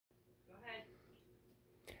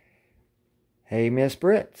Hey, Miss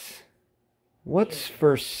Brits. What's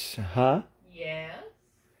for, huh? Yes.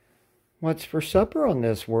 What's for supper on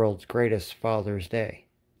this world's greatest Father's Day?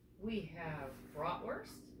 We have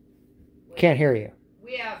bratwurst. Can't hear you.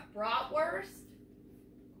 We have bratwurst.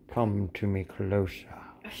 Come to me closer.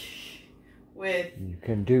 With You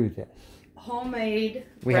can do this. homemade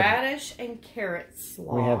We have- radish and carrot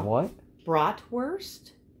slaw. We have what?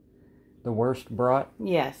 Bratwurst? The worst brat?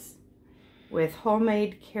 Yes. With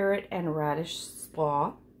homemade carrot and radish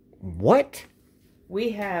slaw. What?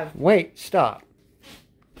 We have... Wait, stop.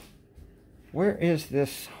 Where is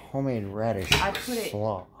this homemade radish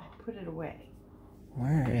slaw? I put it away.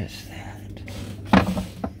 Where is that?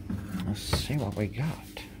 Let's see what we got.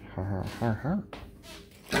 I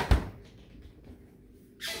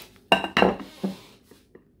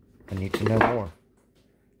need to know more.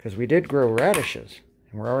 Because we did grow radishes.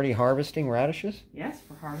 And we're already harvesting radishes? Yes,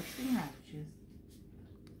 we're harvesting radishes.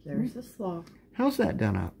 There's the slaw. How's that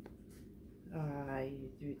done up? I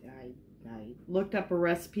looked up a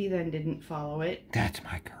recipe, then didn't follow it. That's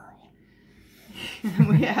my girl.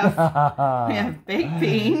 we have baked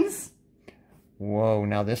beans. Whoa,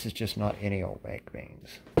 now this is just not any old baked beans.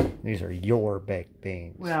 These are your baked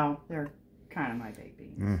beans. Well, they're kind of my baked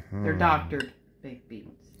beans. Mm-hmm. They're doctored baked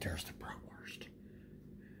beans. There's the bratwurst.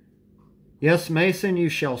 Yes, Mason, you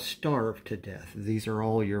shall starve to death. These are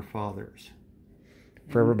all your father's.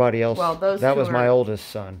 For everybody else, well, that was my oldest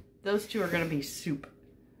son. Those two are going to be soup.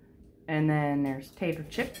 And then there's tater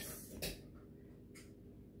chips.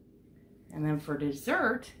 And then for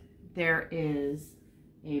dessert, there is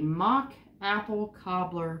a mock apple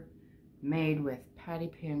cobbler made with patty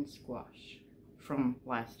pan squash from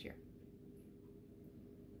last year.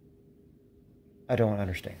 I don't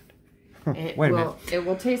understand. Wait a minute. It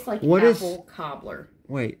will taste like What apple cobbler.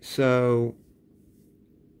 Wait, so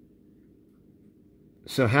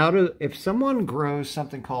if someone grows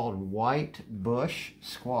something called white bush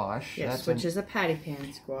squash, yes, which is a patty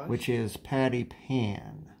pan squash. Which is patty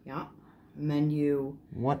pan. Yeah. And then you...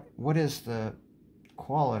 What is the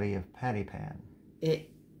quality of patty pan? It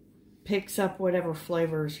picks up whatever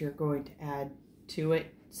flavors you're going to add to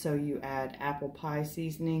it. So you add apple pie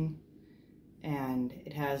seasoning, and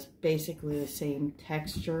it has basically the same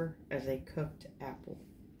texture as a cooked apple.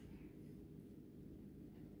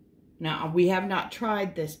 Now, we have not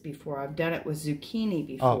tried this before. I've done it with zucchini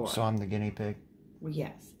before. Oh, so I'm the guinea pig? Well,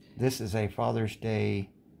 yes. This is a Father's Day,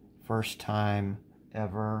 first time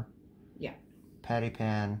ever. Yeah. Patty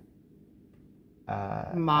pan.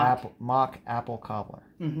 Mock apple cobbler.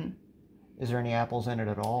 Mm-hmm. Is there any apples in it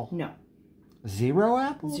at all? No. 0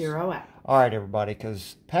 apples? 0 apples. All right, everybody,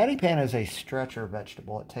 because patty pan is a stretcher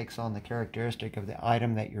vegetable. It takes on the characteristic of the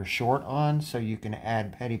item that you're short on, so you can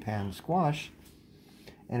add patty pan squash,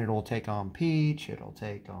 and it'll take on peach, it'll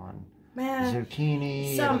take on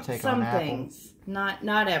zucchini, it'll take on apple. Some things,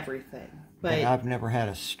 not everything. But I've never had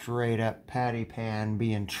a straight-up patty pan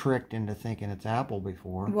being tricked into thinking it's apple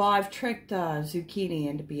before. Well, I've tricked zucchini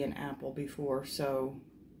into being apple before, so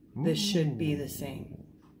this should be the same.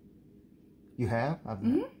 You have? I've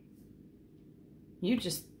mm-hmm. You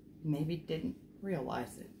just maybe didn't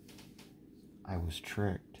realize it. I was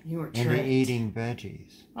tricked. You were tricked. Into eating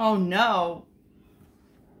veggies. Oh, no.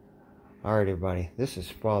 All right, everybody. This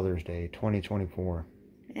is Father's Day 2024.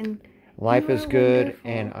 And life is good,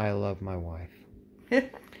 wonderful. and I love my wife.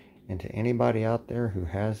 And to anybody out there who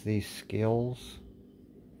has these skills,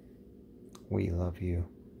 we love you.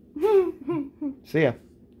 See ya.